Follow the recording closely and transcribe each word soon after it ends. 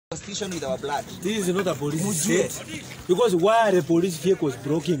constitution with our blood. This is not a police state. Because why are the police vehicles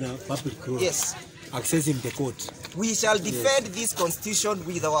blocking a public road? Yes. Accessing the court. We shall defend this constitution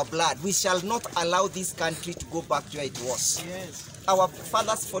with our blood. We shall not allow this country to go back to where it was. Yes. Our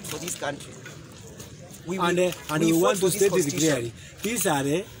fathers fought for this country. We want to state it clearly. These are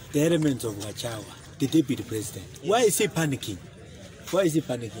the elements of Gachagua, the deputy president. Yes. Why is he panicking? Why is he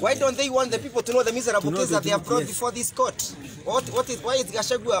panicking? Why don't they want the people to know the miserable case that they have brought before this court? Why is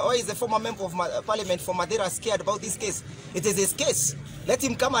Gachagua, why is the former member of parliament for Madeira scared about this case? It is his case. Let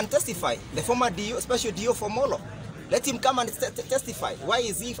him come and testify. The former DO, special DO for Molo. Let him come and testify. Why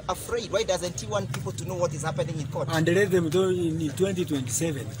is he afraid? Why doesn't he want people to know what is happening in court? And let them do in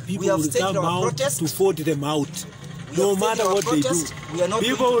 2027. People will come out to vote them out. No matter what they do.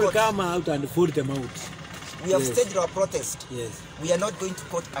 People will come out and vote them out. We have staged our protest. Yes. We are not going to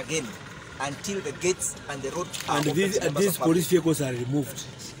court again until the gates and the road are open. And these police vehicles are removed.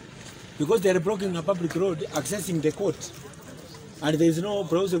 Because they are blocking a public road, accessing the court. And there is no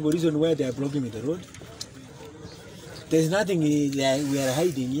plausible reason why they are blocking the road. There is nothing we are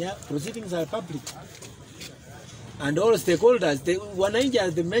hiding here. Proceedings are public. And all stakeholders, Wananchi are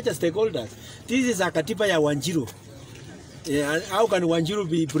the major stakeholders. This is a katiba ya Njiru. And how can Njiru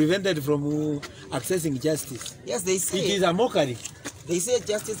be prevented from accessing justice? Yes, they say. It is a mockery. They say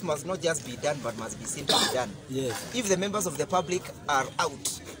justice must not just be done, but must be seen to be done. Yes. If the members of the public are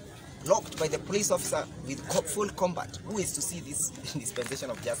out, locked by the police officer with full combat, who is to see this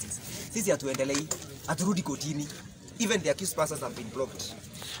dispensation of justice? Sisi hatuendelei, haturudi kotini. Even the accused persons have been blocked.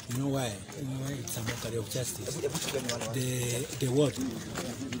 You know why? You know why it's a mockery of justice? The what?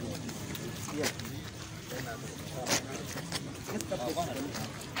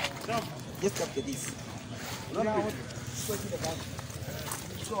 Just capture this. No.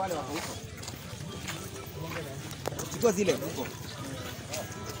 Chukua zile huko.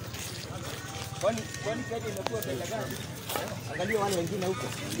 Kwani kaje imekuwa pesa gani? Angalia wale wengine huko.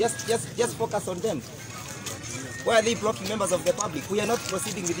 Just focus on them. Why are they blocking members of the public? We are not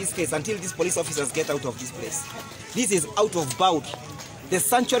proceeding with this case until these police officers get out of this place. This is out of bound. The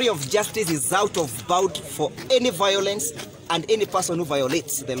sanctuary of justice is out of bound for any violence and any person who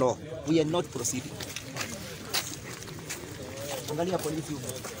violates the law. We are not proceeding. Angalia polisi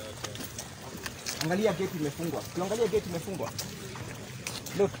huko. Angalia gate imefungwa. Angalia gate imefungwa.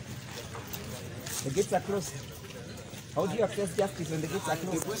 Look. The gates are closed. How do you access justice when the gates are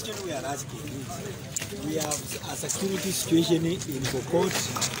closed? The question we are asking is, we have a security situation in Bokot,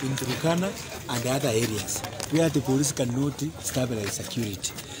 in Turkana, and other areas where the police cannot stabilize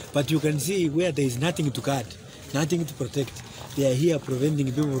security. But you can see where there is nothing to guard, nothing to protect. They are here preventing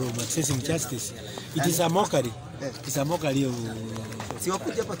people from accessing justice. It is a mockery. It's a mockery of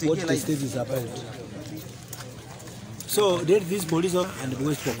what the state is about. So let this police and the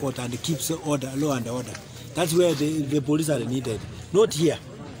West Bokot and keeps order, law and order. That's where the police are needed, not here.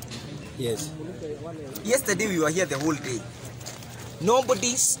 Yes. Yesterday we were here the whole day.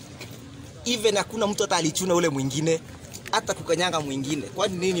 Nobody's, even hakuna mtu hata alichuna ule mwingine, hata kukanyanga mwingine.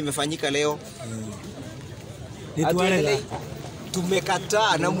 Kwani nini imefanyika leo?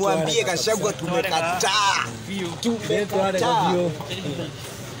 Tumekataa na muambie Gachagua tumekataa.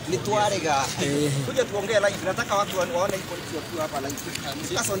 Nituarega. Kuja tuongee live. Nataka watu waone hii polisi wakiwa hapa live.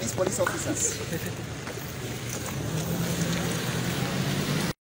 Discuss on these police officers.